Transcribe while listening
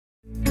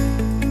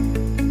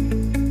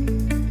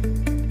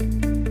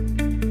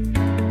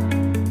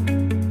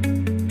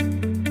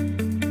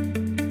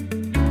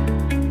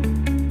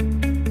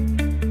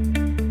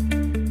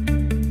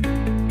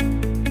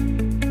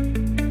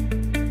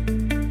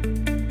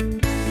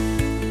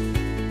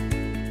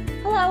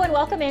and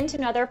welcome into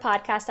another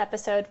podcast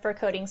episode for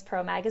Coatings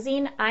Pro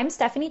magazine. I'm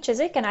Stephanie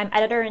Chiswick, and I'm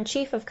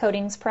editor-in-chief of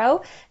Coatings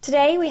Pro.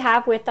 Today we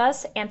have with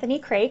us Anthony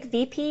Craig,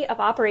 VP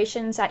of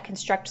Operations at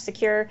Construct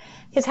Secure.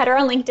 His header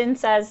on LinkedIn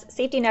says,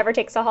 "Safety never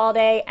takes a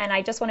holiday," and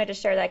I just wanted to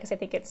share that because I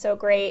think it's so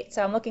great.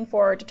 So I'm looking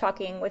forward to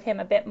talking with him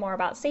a bit more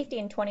about safety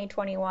in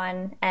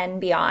 2021 and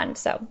beyond.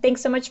 So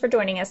thanks so much for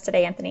joining us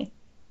today, Anthony.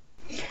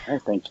 All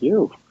right, thank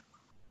you.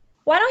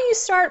 Why don't you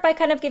start by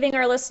kind of giving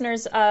our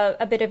listeners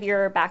a bit of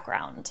your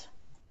background?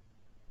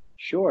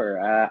 Sure.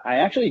 I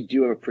actually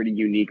do have a pretty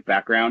unique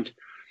background.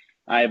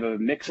 I have a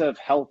mix of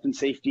health and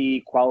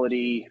safety,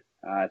 quality,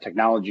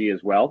 technology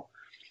as well.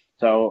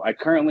 So I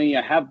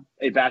have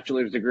a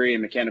bachelor's degree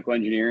in mechanical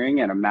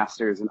engineering and a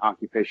master's in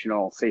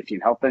occupational safety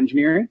and health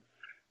engineering.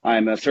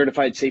 I'm a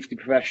certified safety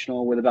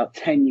professional with about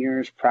 10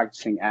 years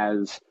practicing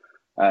as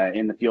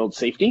in the field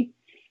safety.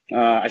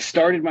 I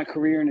started my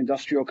career in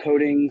industrial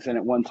coatings, and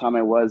at one time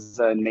I was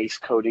a NACE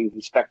coating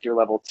inspector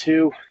level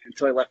 2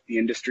 until I left the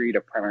industry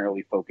to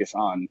primarily focus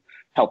on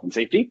health and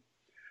safety.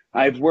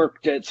 I've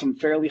worked at some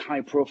fairly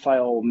high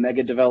profile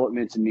mega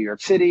developments in New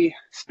York City,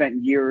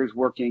 spent years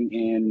working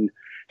in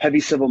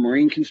heavy civil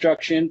marine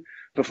construction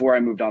before I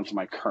moved on to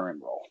my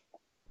current role.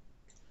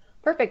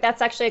 Perfect.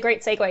 That's actually a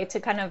great segue to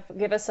kind of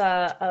give us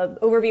a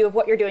overview of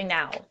what you're doing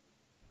now.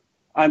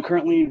 I'm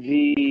currently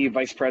the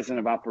Vice President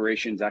of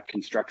Operations at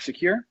Construct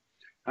Secure.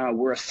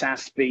 We're a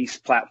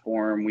SaaS-based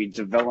platform. We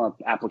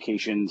develop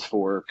applications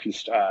for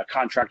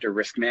contractor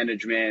risk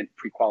management,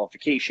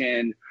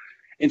 pre-qualification,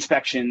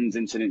 inspections,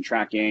 incident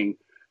tracking,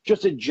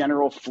 just a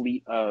general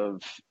fleet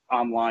of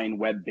online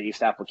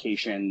web-based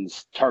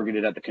applications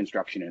targeted at the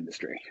construction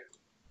industry.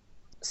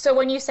 So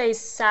when you say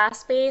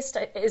SaaS-based,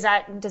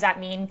 does that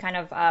mean kind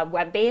of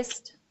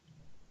web-based?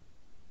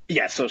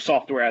 Yeah, so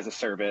software as a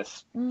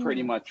service,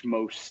 pretty much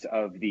most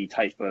of the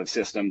type of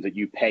systems that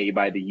you pay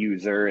by the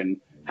user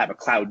and have a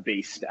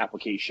cloud-based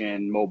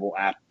application, mobile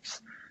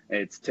apps,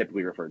 it's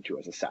typically referred to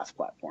as a SaaS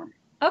platform.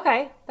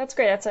 Okay, that's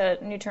great. That's a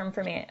new term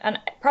for me, and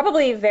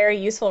probably very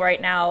useful right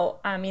now.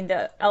 I mean,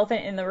 the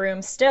elephant in the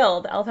room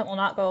still, the elephant will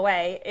not go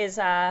away, is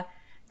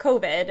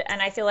COVID.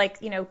 And I feel like,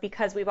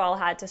 because we've all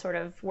had to sort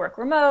of work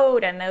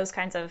remote and those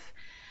kinds of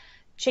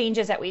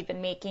changes that we've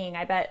been making,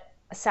 I bet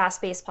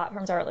SaaS-based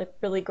platforms are like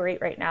really great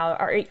right now.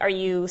 Are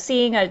you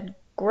seeing a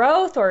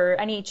growth or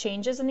any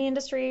changes in the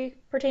industry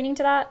pertaining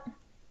to that?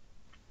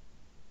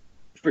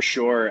 For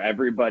sure,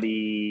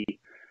 everybody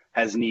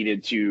has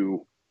needed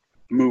to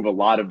move a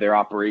lot of their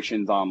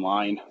operations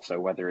online. So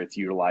whether it's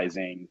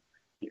utilizing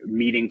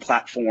meeting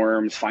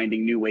platforms,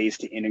 finding new ways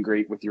to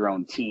integrate with your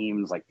own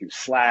teams, like through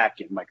Slack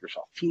and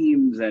Microsoft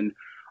Teams and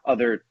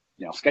other,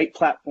 Skype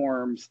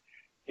platforms,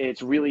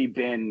 it's really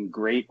been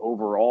great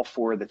overall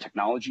for the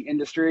technology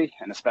industry,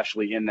 and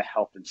especially in the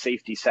health and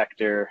safety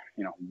sector.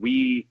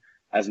 We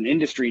as an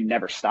industry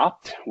never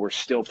stopped. We're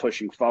still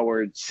pushing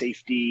forward.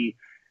 Safety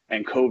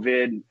and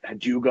COVID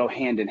do go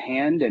hand in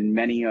hand, and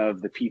many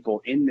of the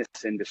people in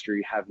this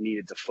industry have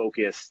needed to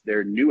focus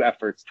their new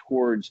efforts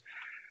towards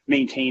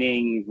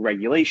maintaining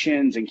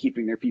regulations and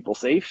keeping their people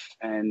safe.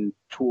 And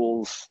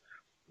tools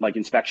like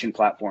inspection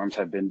platforms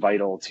have been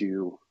vital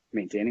to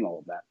maintaining all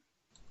of that.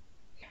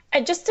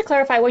 And just to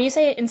clarify, when you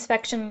say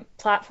inspection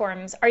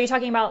platforms, are you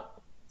talking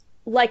about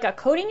like a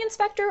coating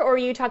inspector, or are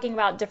you talking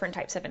about different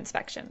types of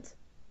inspections?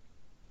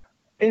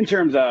 In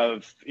terms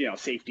of,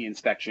 safety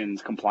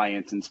inspections,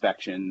 compliance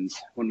inspections,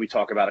 when we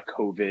talk about a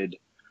COVID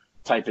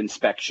type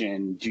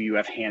inspection, do you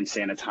have hand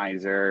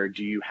sanitizer?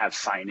 Do you have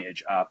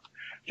signage up?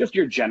 Just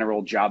your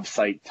general job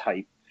site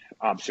type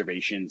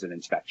observations and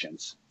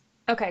inspections.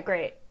 Okay,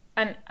 great.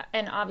 And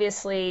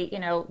obviously,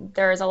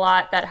 there's a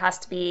lot that has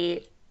to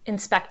be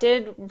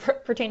inspected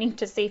pertaining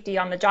to safety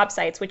on the job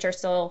sites, which are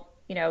still,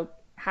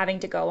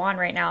 having to go on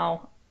right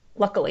now.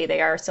 Luckily,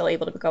 they are still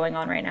able to be going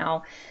on right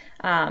now.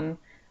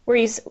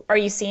 Are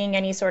you seeing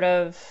any sort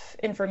of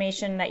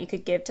information that you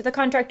could give to the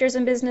contractors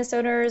and business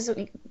owners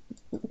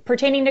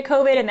pertaining to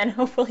COVID? And then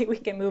hopefully we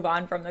can move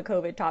on from the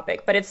COVID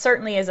topic, but it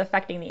certainly is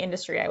affecting the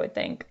industry, I would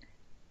think.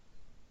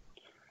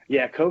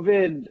 Yeah,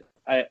 COVID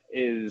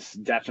is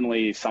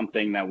definitely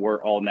something that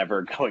we're all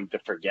never going to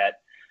forget.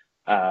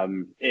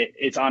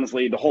 It's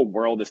honestly, the whole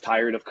world is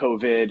tired of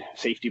COVID.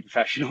 Safety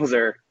professionals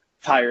are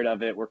tired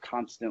of it. We're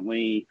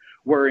constantly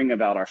worrying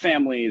about our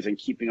families and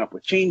keeping up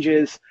with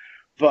changes.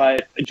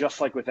 But just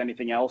like with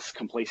anything else,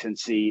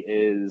 complacency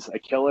is a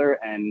killer,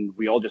 and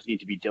we all just need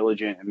to be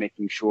diligent in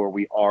making sure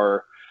we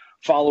are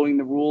following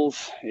the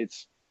rules.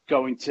 It's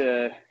going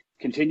to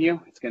continue.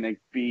 It's going to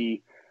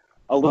be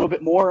a little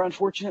bit more,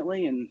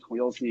 unfortunately, and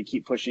we all just need to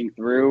keep pushing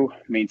through,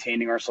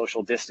 maintaining our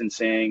social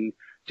distancing,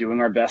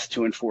 doing our best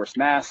to enforce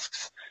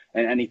masks,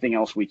 and anything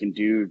else we can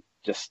do,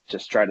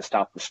 just try to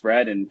stop the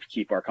spread and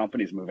keep our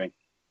companies moving.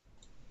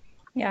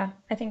 Yeah,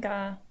 I think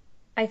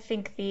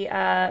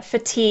the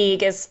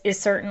fatigue is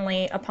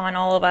certainly upon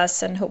all of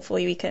us, and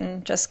hopefully we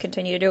can just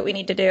continue to do what we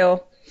need to do.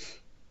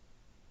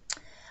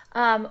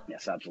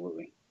 Yes,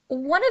 absolutely.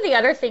 One of the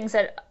other things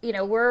that,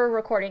 we're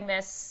recording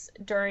this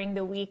during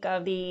the week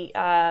of the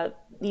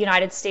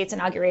United States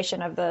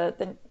inauguration of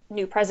the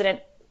new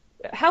president.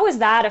 how is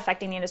that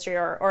affecting the industry,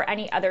 or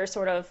any other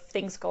sort of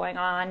things going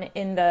on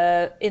in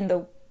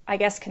the I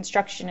guess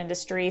construction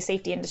industry,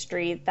 safety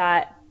industry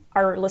that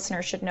our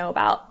listeners should know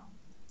about?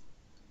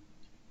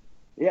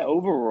 Yeah,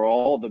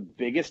 overall, the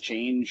biggest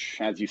change,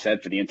 as you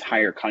said, for the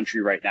entire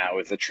country right now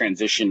is a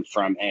transition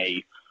from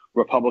a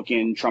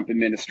Republican Trump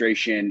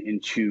administration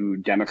into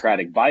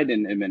Democratic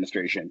Biden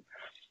administration.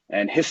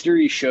 And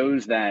history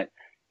shows that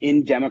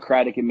in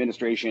Democratic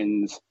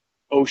administrations,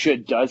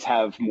 OSHA does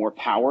have more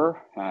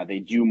power. They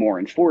do more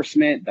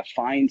enforcement. The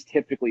fines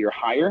typically are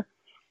higher.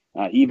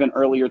 Even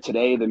earlier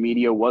today, the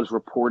media was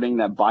reporting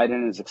that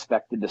Biden is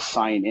expected to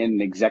sign in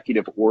an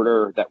executive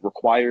order that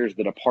requires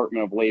the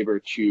Department of Labor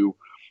to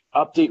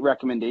update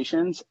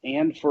recommendations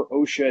and for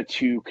OSHA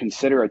to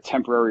consider a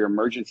temporary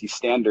emergency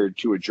standard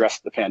to address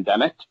the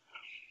pandemic.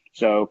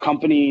 So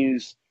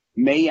companies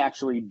may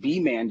actually be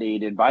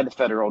mandated by the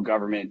federal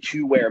government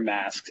to wear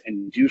masks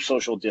and do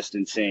social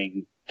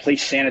distancing,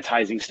 place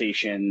sanitizing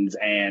stations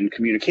and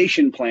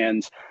communication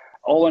plans,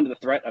 all under the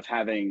threat of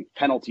having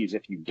penalties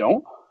if you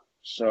don't.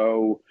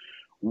 So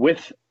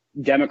with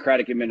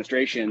Democratic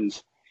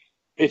administrations,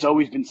 it's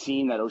always been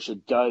seen that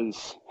OSHA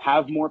does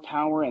have more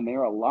power, and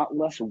they're a lot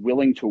less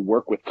willing to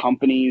work with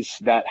companies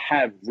that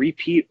have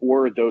repeat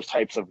or those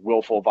types of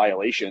willful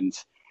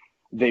violations.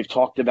 They've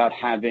talked about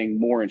having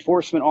more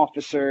enforcement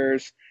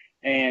officers,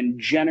 and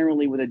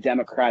generally with a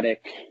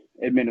Democratic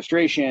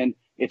administration,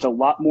 it's a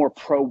lot more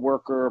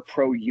pro-worker,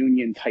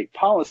 pro-union type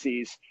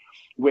policies,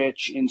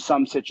 which in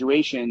some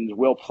situations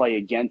will play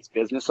against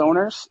business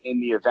owners in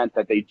the event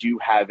that they do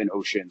have an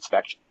OSHA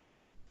inspection.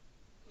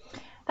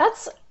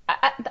 That's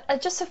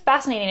just so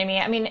fascinating to me.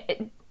 I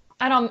mean,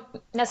 I don't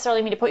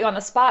necessarily mean to put you on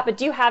the spot, but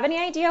do you have any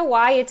idea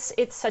why it's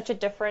such a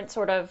different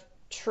sort of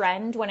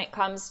trend when it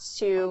comes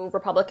to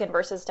Republican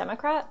versus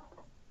Democrat?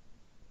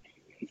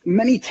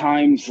 Many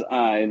times,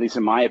 at least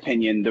in my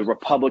opinion, the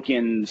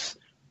Republicans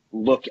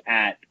look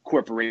at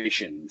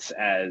corporations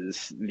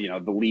as,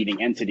 the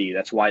leading entity.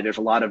 That's why there's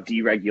a lot of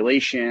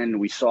deregulation.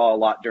 We saw a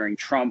lot during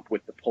Trump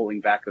with the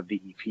pulling back of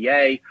the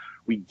EPA.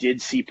 We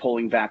did see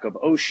pulling back of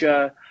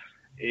OSHA.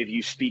 If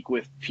you speak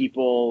with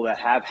people that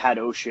have had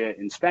OSHA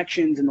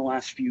inspections in the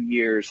last few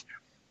years,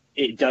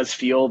 it does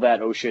feel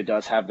that OSHA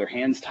does have their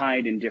hands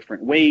tied in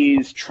different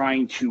ways,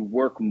 trying to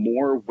work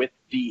more with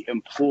the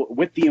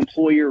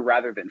employer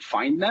rather than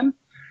find them.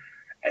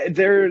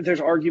 There's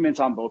arguments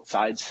on both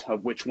sides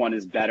of which one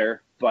is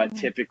better, but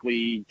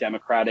typically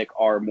Democratic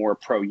are more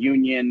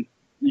pro-union.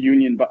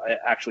 Union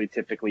actually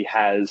typically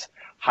has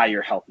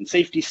higher health and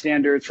safety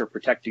standards for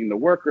protecting the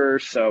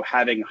workers. So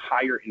having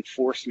higher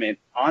enforcement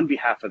on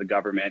behalf of the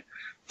government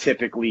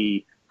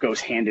typically goes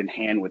hand in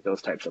hand with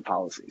those types of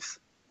policies.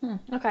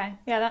 Okay.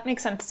 Yeah, that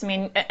makes sense. I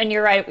mean, and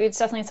you're right. It's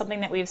definitely something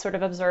that we've sort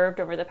of observed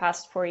over the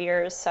past 4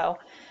 years. So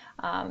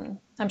I'm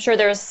sure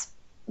there's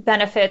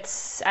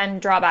benefits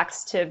and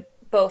drawbacks to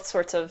both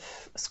sorts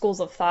of schools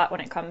of thought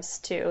when it comes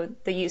to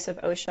the use of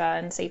OSHA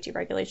and safety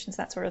regulations,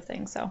 that sort of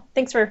thing. So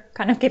thanks for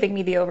kind of giving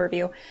me the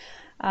overview.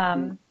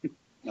 No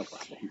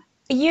problem.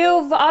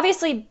 You've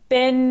obviously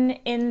been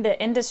in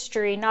the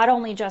industry, not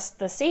only just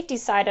the safety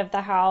side of the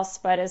house,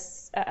 but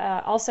as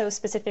also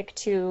specific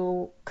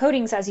to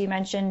coatings, as you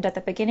mentioned at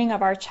the beginning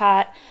of our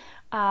chat,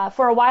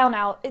 for a while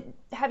now.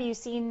 Have you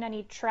seen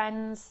any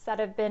trends that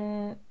have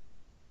been,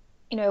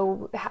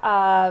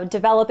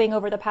 developing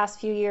over the past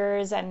few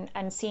years,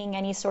 and seeing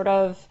any sort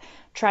of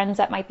trends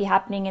that might be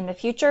happening in the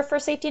future for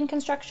safety and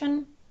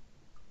construction?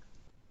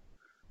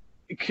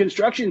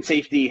 Construction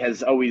safety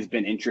has always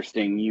been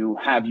interesting. You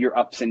have your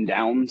ups and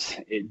downs.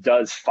 It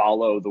does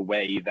follow the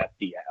way that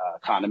the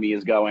economy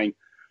is going.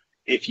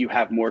 If you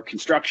have more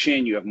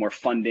construction, you have more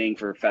funding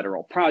for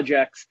federal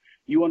projects,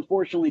 you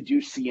unfortunately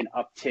do see an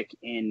uptick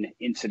in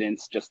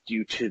incidents just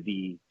due to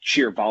the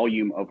sheer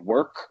volume of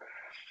work.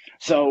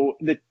 So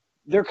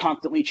they're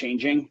constantly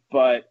changing,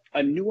 but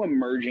a new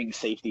emerging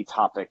safety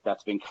topic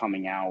that's been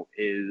coming out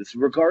is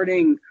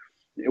regarding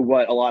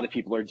what a lot of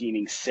people are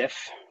deeming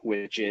SIF,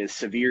 which is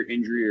severe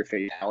injury or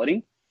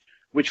fatality,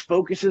 which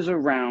focuses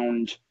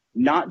around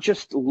not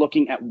just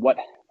looking at what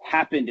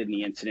happened in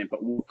the incident,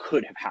 but what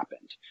could have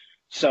happened.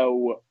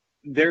 So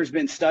there's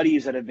been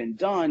studies that have been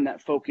done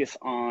that focus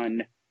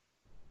on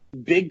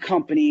big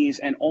companies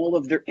and all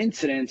of their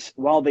incidents.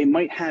 While they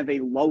might have a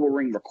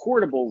lowering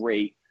recordable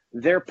rate,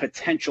 their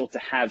potential to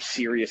have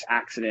serious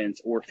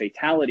accidents or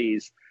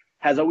fatalities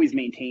has always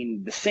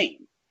maintained the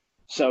same.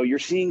 So you're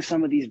seeing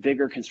some of these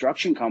bigger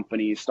construction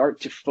companies start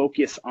to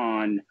focus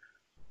on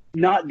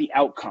not the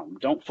outcome.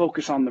 Don't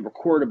focus on the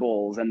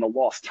recordables and the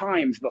lost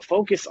times, but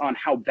focus on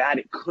how bad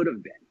it could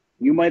have been.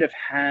 You might have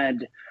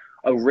had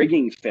a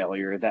rigging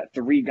failure that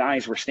 3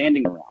 guys were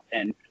standing around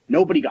and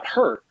nobody got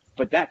hurt,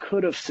 but that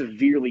could have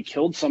severely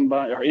killed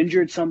somebody or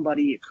injured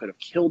somebody. It could have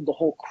killed the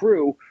whole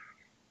crew.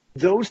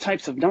 Those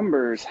types of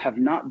numbers have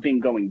not been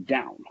going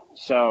down.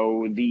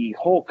 So the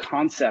whole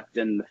concept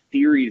and the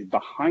theories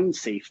behind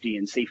safety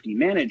and safety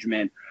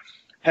management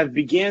have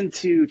began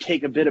to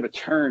take a bit of a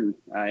turn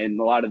in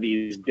a lot of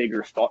these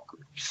bigger thought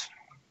groups.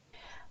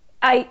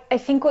 I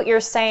think what you're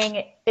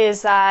saying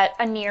is that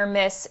a near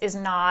miss is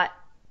not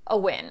a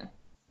win.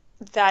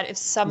 That if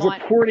someone,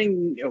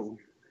 Reporting, you know,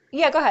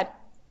 yeah, go ahead.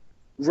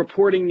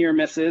 reporting near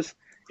misses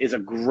is a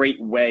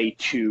great way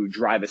to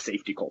drive a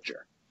safety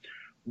culture.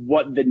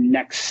 What the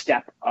next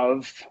step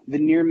of the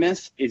near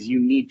miss is, you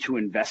need to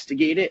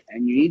investigate it,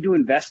 and you need to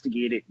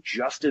investigate it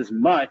just as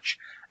much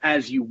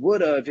as you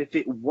would have if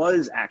it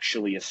was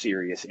actually a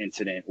serious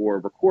incident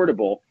or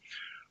recordable.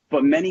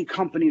 But many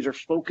companies are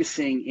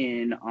focusing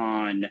in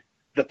on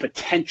the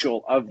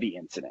potential of the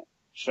incident.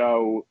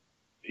 So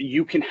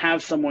you can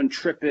have someone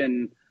trip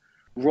and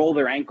roll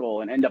their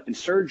ankle and end up in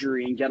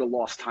surgery and get a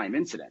lost time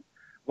incident.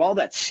 While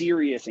that's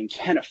serious and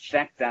can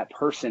affect that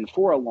person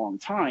for a long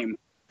time,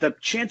 the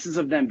chances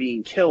of them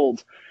being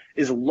killed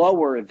is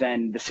lower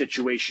than the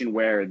situation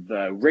where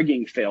the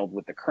rigging failed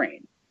with the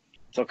crane.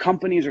 So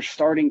companies are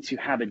starting to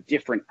have a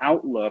different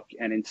outlook,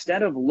 and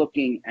instead of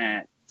looking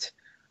at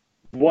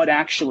what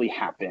actually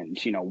happened,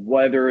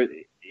 whether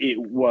it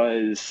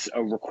was a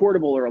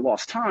recordable or a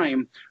lost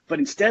time, but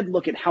instead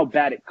look at how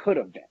bad it could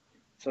have been.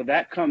 So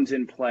that comes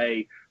in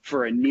play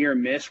for a near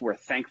miss where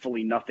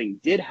thankfully nothing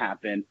did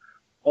happen,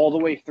 all the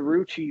way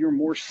through to your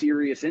more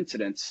serious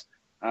incidents,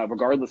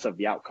 regardless of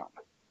the outcome.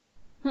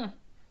 Hmm.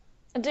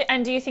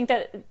 And do you think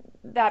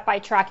that by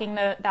tracking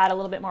that a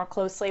little bit more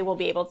closely, we'll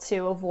be able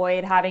to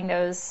avoid having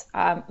those,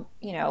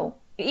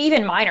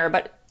 even minor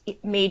but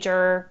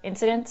major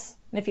incidents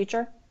in the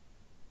future?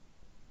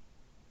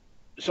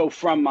 So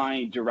from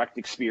my direct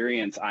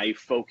experience, I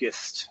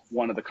focused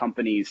one of the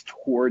companies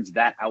towards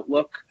that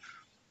outlook.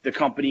 The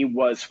company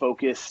was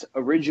focused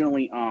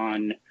originally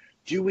on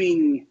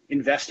doing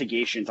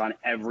investigations on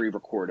every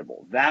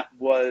recordable. That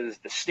was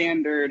the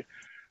standard.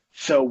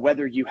 So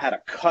whether you had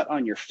a cut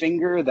on your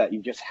finger that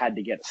you just had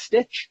to get a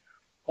stitch,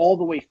 all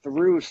the way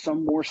through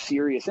some more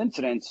serious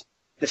incidents,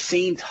 the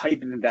same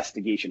type of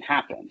investigation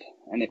happened.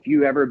 And if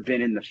you've ever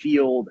been in the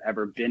field,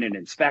 ever been an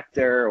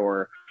inspector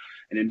or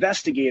an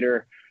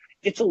investigator,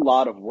 it's a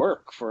lot of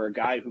work for a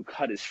guy who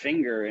cut his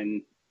finger,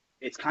 and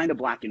it's kind of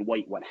black and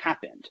white what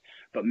happened.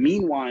 But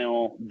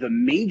meanwhile, the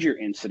major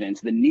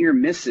incidents, the near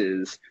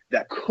misses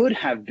that could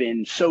have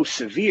been so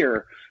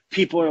severe,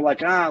 people are like,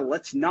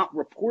 let's not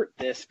report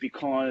this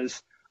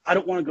because I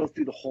don't want to go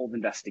through the whole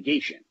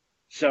investigation.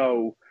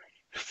 So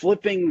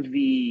flipping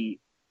the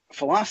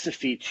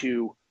philosophy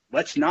to,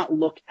 let's not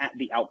look at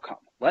the outcome.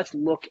 Let's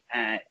look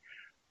at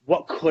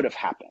what could have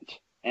happened.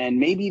 And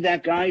maybe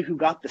that guy who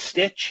got the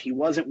stitch, he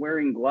wasn't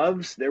wearing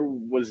gloves, there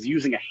was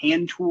using a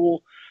hand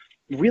tool,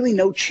 really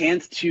no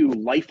chance to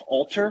life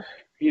alter,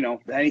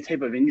 any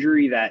type of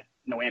injury that,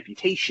 no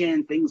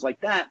amputation, things like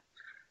that.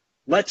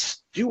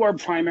 Let's do our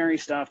primary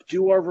stuff,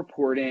 do our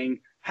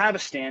reporting, have a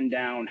stand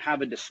down,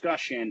 have a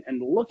discussion,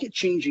 and look at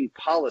changing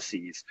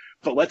policies.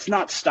 But let's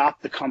not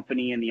stop the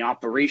company and the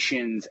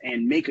operations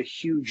and make a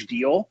huge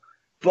deal.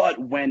 But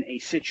when a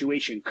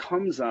situation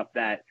comes up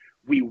that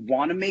we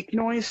want to make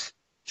noise,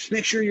 just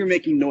make sure you're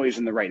making noise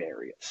in the right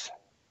areas.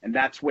 And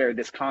that's where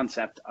this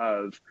concept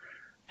of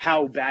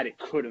how bad it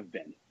could have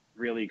been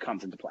really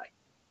comes into play.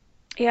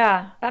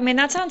 Yeah, I mean,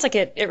 that sounds like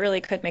it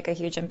really could make a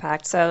huge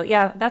impact. So,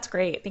 yeah, that's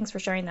great. Thanks for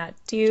sharing that.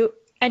 Do you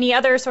any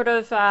other sort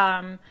of,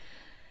 I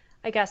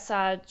guess,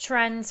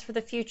 trends for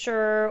the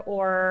future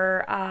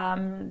or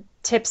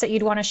tips that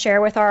you'd want to share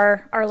with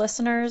our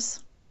listeners?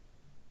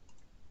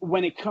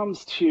 When it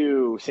comes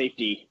to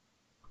safety,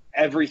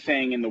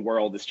 everything in the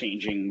world is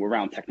changing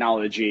around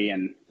technology.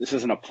 And this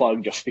isn't a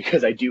plug just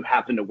because I do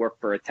happen to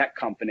work for a tech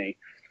company.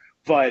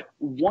 But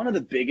one of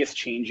the biggest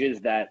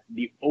changes that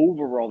the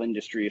overall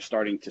industry is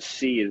starting to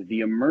see is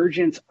the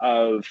emergence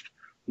of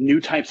new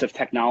types of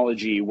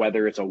technology,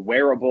 whether it's a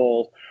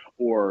wearable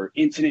or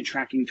incident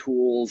tracking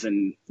tools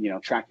and,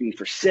 tracking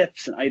for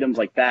SIFs and items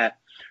like that.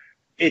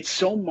 It's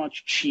so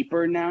much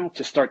cheaper now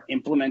to start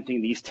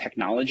implementing these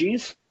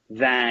technologies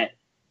that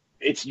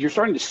you're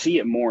starting to see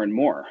it more and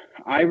more.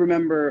 I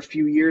remember a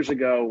few years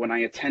ago when I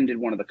attended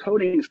one of the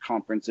codings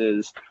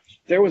conferences,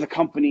 there was a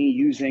company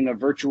using a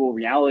virtual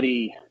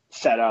reality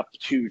setup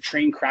to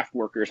train craft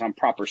workers on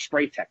proper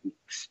spray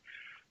techniques.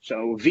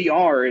 So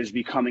VR is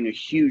becoming a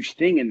huge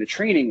thing in the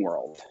training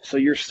world. So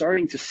you're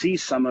starting to see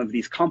some of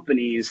these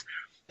companies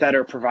that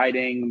are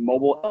providing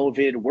mobile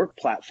elevated work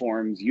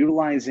platforms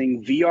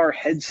utilizing VR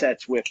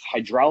headsets with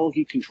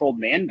hydraulically controlled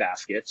man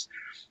baskets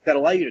that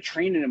allow you to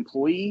train an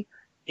employee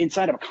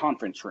inside of a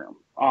conference room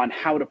on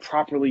how to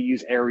properly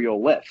use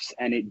aerial lifts.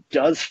 And it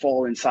does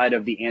fall inside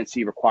of the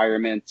ANSI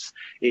requirements.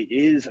 It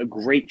is a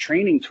great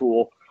training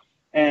tool.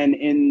 And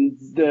in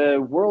the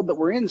world that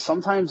we're in,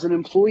 sometimes an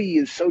employee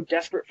is so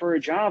desperate for a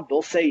job,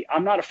 they'll say,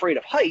 I'm not afraid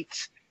of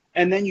heights.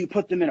 And then you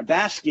put them in a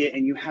basket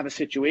and you have a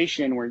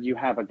situation where you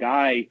have a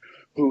guy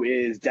who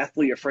is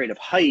deathly afraid of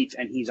heights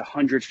and he's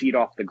 100 feet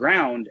off the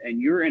ground, and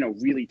you're in a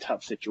really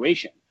tough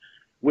situation.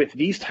 With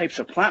these types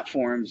of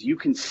platforms, you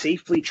can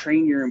safely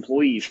train your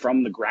employees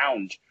from the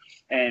ground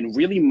and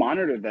really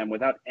monitor them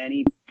without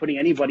putting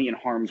anybody in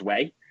harm's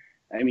way.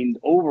 I mean,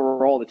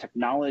 overall, the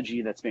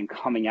technology that's been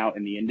coming out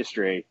in the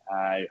industry,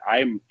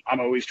 I'm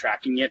always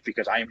tracking it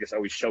because I am just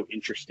always so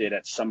interested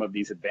at some of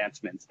these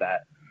advancements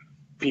that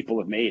people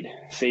have made.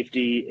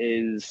 Safety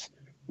is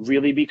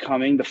really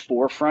becoming the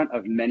forefront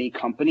of many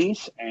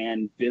companies,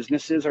 and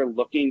businesses are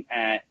looking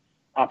at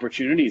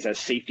opportunities as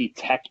safety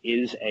tech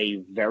is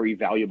a very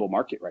valuable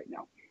market right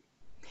now.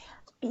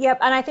 Yep,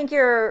 and I think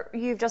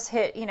you've just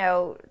hit,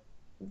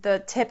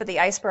 the tip of the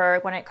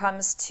iceberg when it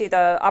comes to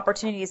the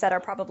opportunities that are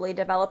probably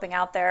developing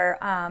out there.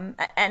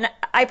 And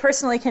I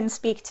personally can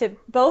speak to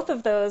both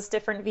of those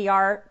different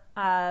VR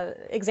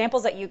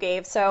examples that you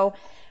gave. So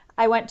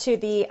I went to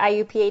the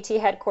IUPAT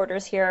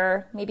headquarters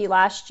here maybe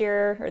last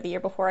year or the year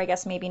before, I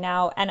guess maybe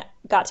now, and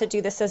got to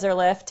do the scissor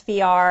lift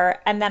VR.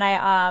 And then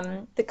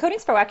the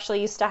Coatings Pro actually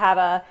used to have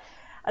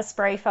a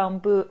spray foam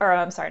booth, or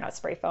I'm sorry, not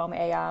spray foam,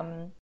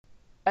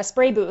 a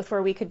spray booth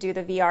where we could do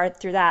the VR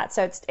through that.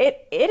 So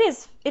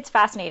it's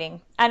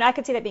fascinating, and I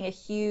could see that being a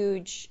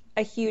huge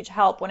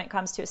help when it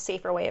comes to a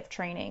safer way of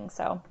training.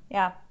 So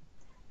yeah,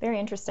 very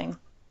interesting.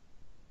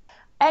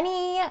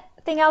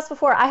 Anything else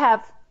before I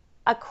have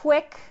a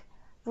quick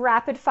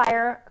rapid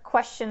fire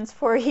questions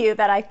for you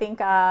that I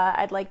think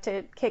I'd like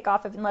to kick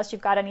off, unless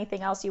you've got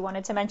anything else you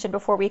wanted to mention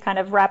before we kind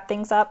of wrap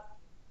things up?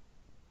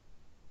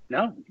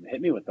 No, hit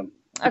me with them.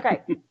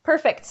 Okay,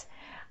 perfect.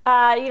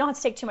 You don't have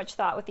to take too much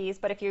thought with these,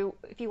 but if you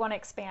want to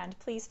expand,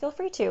 please feel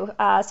free to.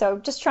 So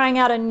just trying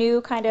out a new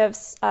kind of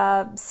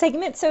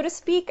segment, so to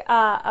speak,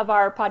 of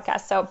our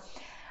podcast. So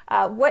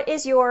what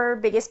is your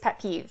biggest pet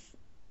peeve?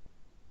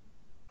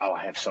 Oh,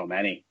 I have so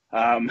many.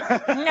 You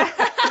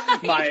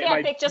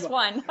can't pick just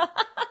one.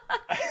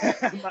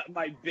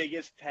 My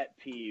biggest pet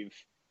peeve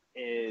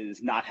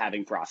is not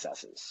having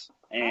processes.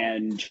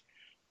 And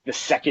the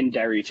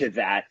secondary to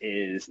that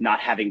is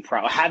not having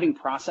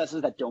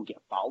processes that don't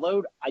get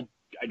followed. I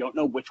don't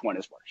know which one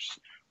is worse,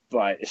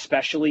 but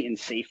especially in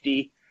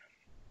safety,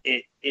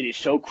 it is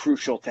so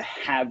crucial to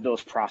have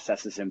those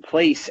processes in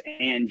place,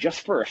 and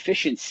just for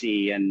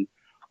efficiency and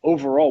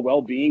overall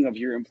well-being of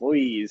your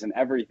employees and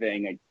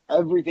everything. Like,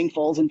 everything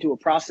falls into a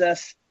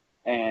process,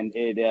 and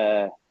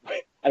I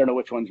don't know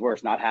which one's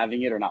worse, not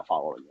having it or not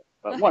following it,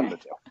 but one of the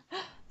two.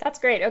 That's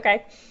great.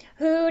 Okay.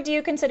 Who do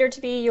you consider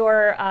to be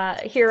your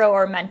hero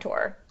or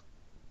mentor?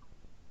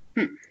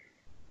 I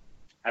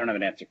don't have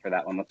an answer for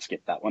that one. Let's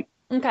skip that one.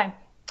 Okay.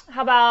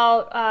 How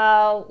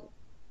about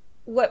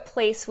what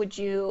place would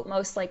you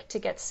most like to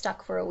get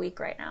stuck for a week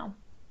right now?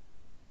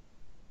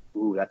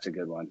 Ooh, that's a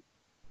good one.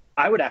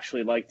 I would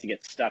actually like to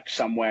get stuck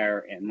somewhere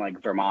in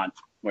like Vermont,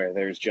 where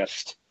there's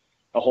just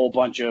a whole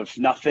bunch of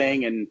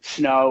nothing and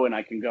snow, and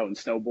I can go and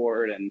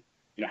snowboard and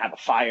have a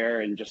fire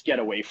and just get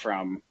away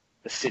from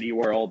the city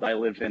world. I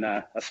live in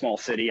a small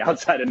city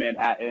outside of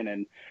Manhattan,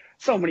 and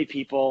so many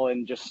people,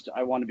 and just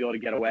I want to be able to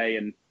get away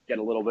and get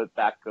a little bit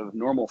back of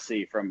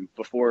normalcy from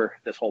before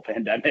this whole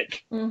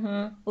pandemic. Mm-hmm.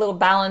 A little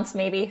balance,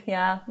 maybe.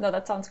 Yeah. No,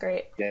 that sounds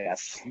great.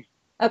 Yes.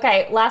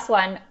 Okay, last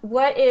one.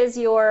 What is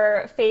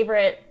your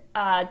favorite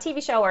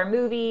TV show or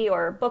movie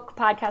or book,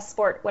 podcast,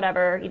 sport,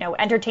 whatever,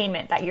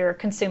 entertainment that you're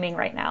consuming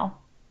right now?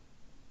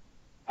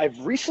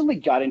 I've recently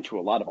got into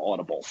a lot of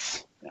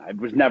audibles. I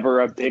was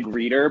never a big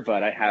reader,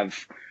 but I have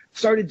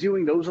started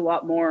doing those a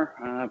lot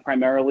more,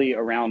 primarily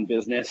around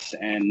business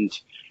and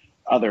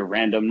other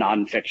random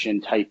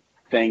nonfiction type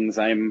things.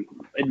 I'm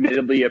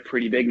admittedly a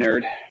pretty big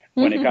nerd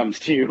when it comes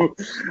to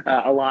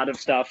a lot of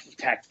stuff,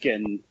 tech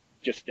and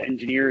just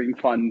engineering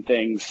fun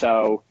things.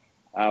 So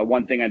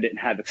one thing I didn't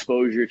have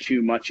exposure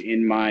to much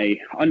in my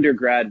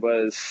undergrad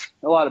was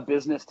a lot of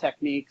business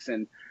techniques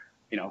and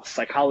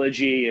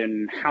psychology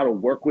and how to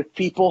work with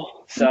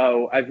people.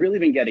 So I've really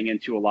been getting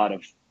into a lot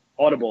of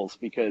audibles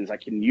because I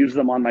can use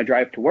them on my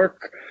drive to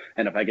work.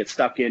 And if I get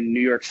stuck in New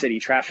York City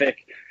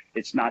traffic,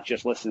 it's not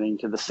just listening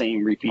to the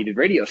same repeated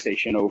radio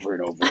station over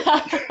and over.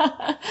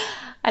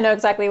 I know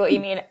exactly what you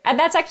mean. And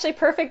that's actually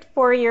perfect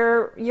for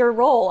your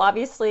role.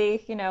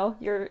 Obviously,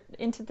 you're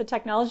into the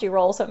technology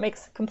role, so it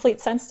makes complete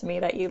sense to me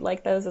that you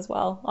like those as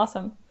well.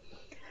 Awesome.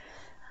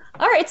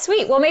 All right,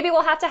 sweet. Well, maybe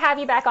we'll have to have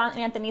you back on,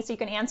 Anthony, so you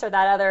can answer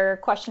that other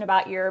question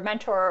about your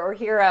mentor or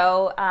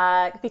hero,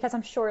 because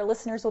I'm sure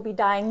listeners will be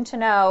dying to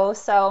know.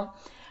 So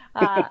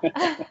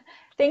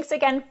thanks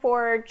again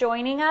for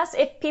joining us.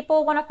 If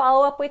people want to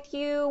follow up with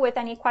you with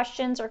any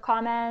questions or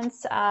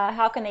comments,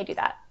 how can they do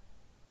that?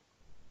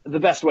 The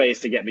best way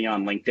is to get me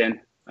on LinkedIn.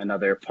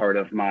 Another part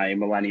of my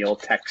millennial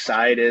tech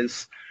side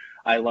is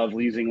I love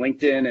using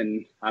LinkedIn,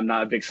 and I'm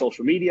not a big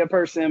social media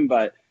person,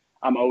 but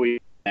I'm always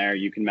there.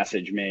 You can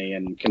message me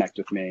and connect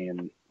with me,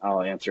 and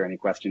I'll answer any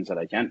questions that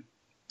I can.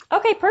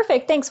 Okay,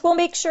 perfect. Thanks. We'll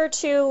make sure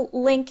to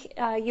link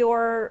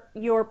your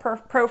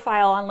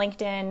profile on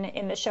LinkedIn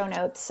in the show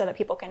notes so that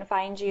people can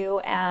find you.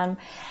 And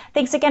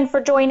thanks again for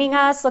joining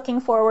us.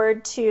 Looking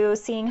forward to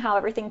seeing how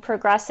everything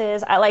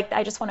progresses.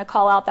 I just want to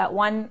call out that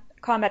one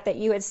comment that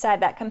you had said,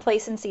 that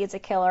complacency is a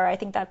killer. I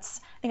think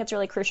that's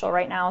really crucial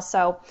right now.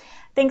 So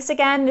thanks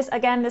again.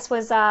 This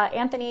was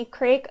Anthony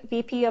Craik,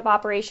 VP of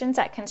Operations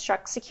at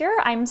Construct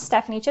Secure. I'm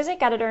Stephanie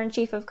Chiswick,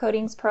 Editor-in-Chief of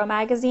Coatings Pro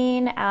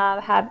Magazine.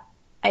 Have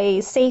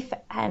a safe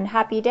and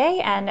happy day.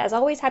 And as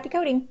always, happy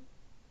coding.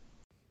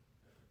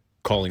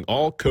 Calling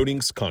all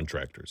coatings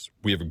contractors,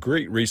 we have a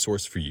great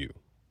resource for you.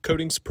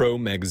 Coatings Pro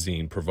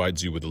magazine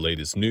provides you with the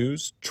latest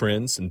news,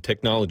 trends, and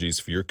technologies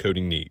for your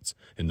coating needs.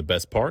 And the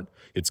best part,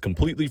 it's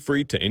completely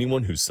free to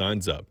anyone who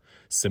signs up.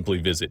 Simply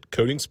visit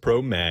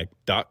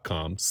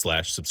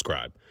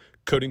coatingspromag.com/subscribe.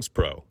 Coatings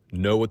Pro,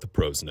 know what the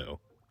pros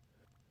know.